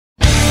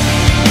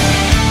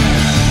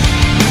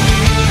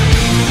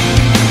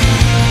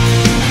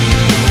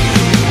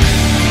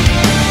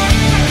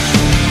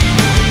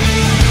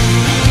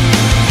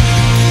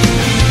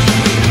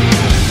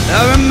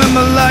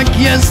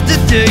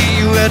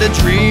got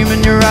a dream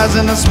in your eyes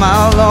and a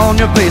smile on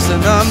your face,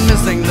 and I'm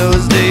missing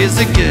those days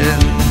again.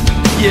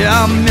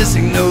 Yeah, I'm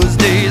missing those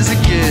days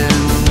again.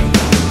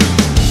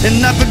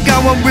 And I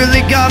forgot what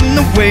really got in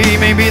the way.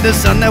 Maybe the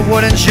sun that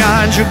wouldn't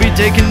shine should be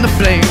taking the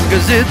blame,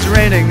 'cause it's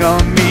raining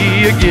on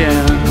me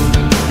again.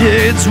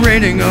 Yeah, it's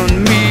raining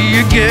on me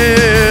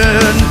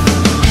again.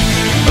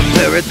 A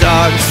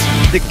paradox,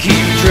 the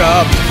key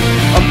drop,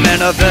 a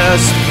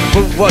manifest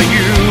for what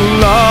you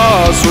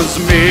lost was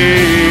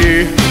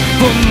me.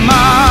 For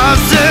my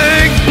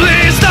sake,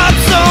 please stop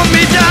slowing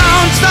me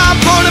down, stop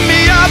holding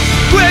me up,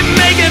 quit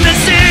making a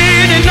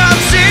scene,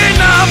 enough's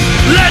enough.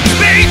 Let's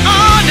be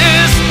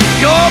honest,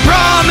 your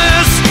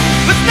promise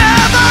was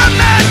never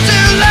meant to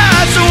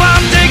last. So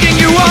I'm taking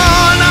you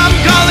on, I'm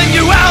calling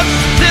you out,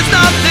 there's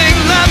nothing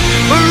left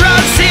for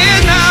us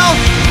here now.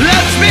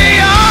 Let's be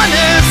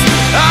honest,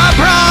 I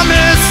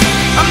promise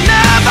I'm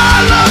never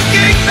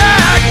looking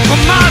back. For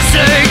my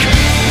sake,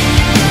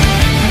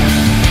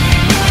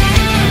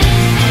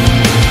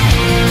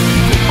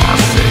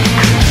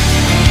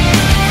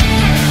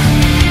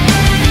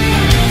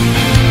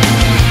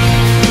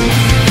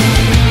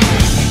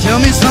 tell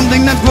me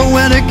something that's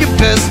poetic at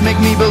best. Make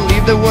me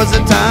believe there was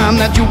a time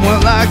that you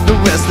weren't like the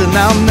rest. And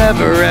I'll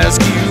never ask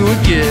you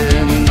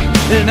again,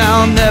 and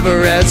I'll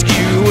never ask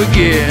you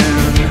again.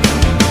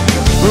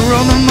 For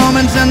all the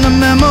moments and the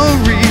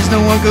memories,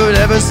 no one could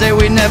ever say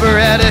we never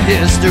had a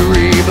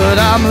history. But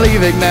I'm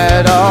leaving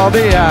that all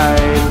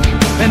behind,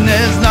 and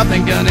there's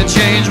nothing gonna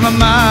change my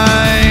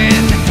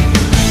mind.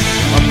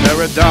 A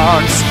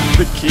paradox,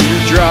 the key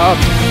drop,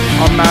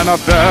 a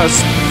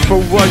manifest for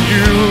what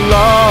you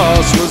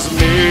lost was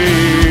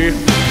me.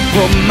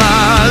 For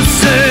my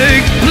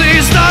sake,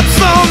 please stop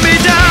slowing me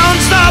down,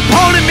 stop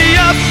holding me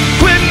up,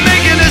 quit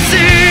making a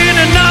scene,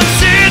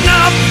 enough's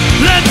enough.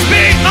 Let's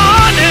be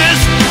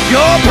honest,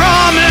 your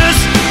promise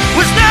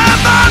was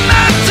never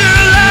meant to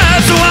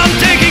last. So I'm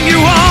taking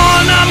you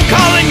on, I'm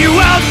calling you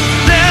out,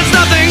 there's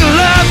nothing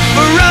left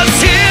for us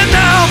here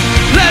now.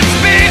 Let's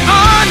be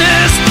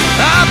honest,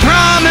 I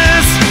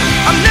promise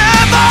I'm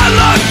never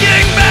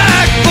looking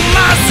back. For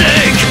my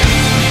sake,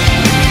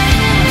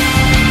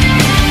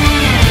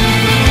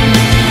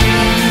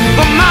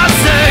 for my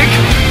sake,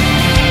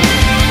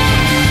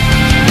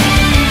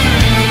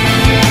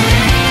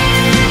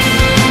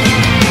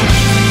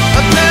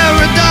 a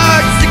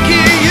paradox, the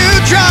key you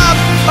drop,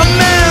 a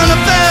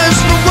manifest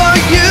for what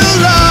you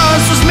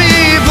lost was me.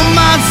 For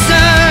my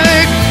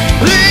sake,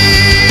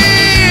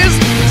 please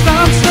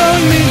stop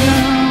slowing me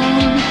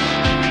down,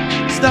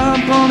 stop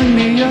holding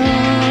me up,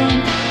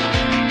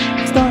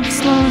 stop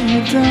slowing me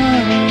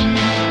down.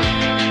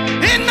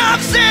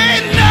 Enough said.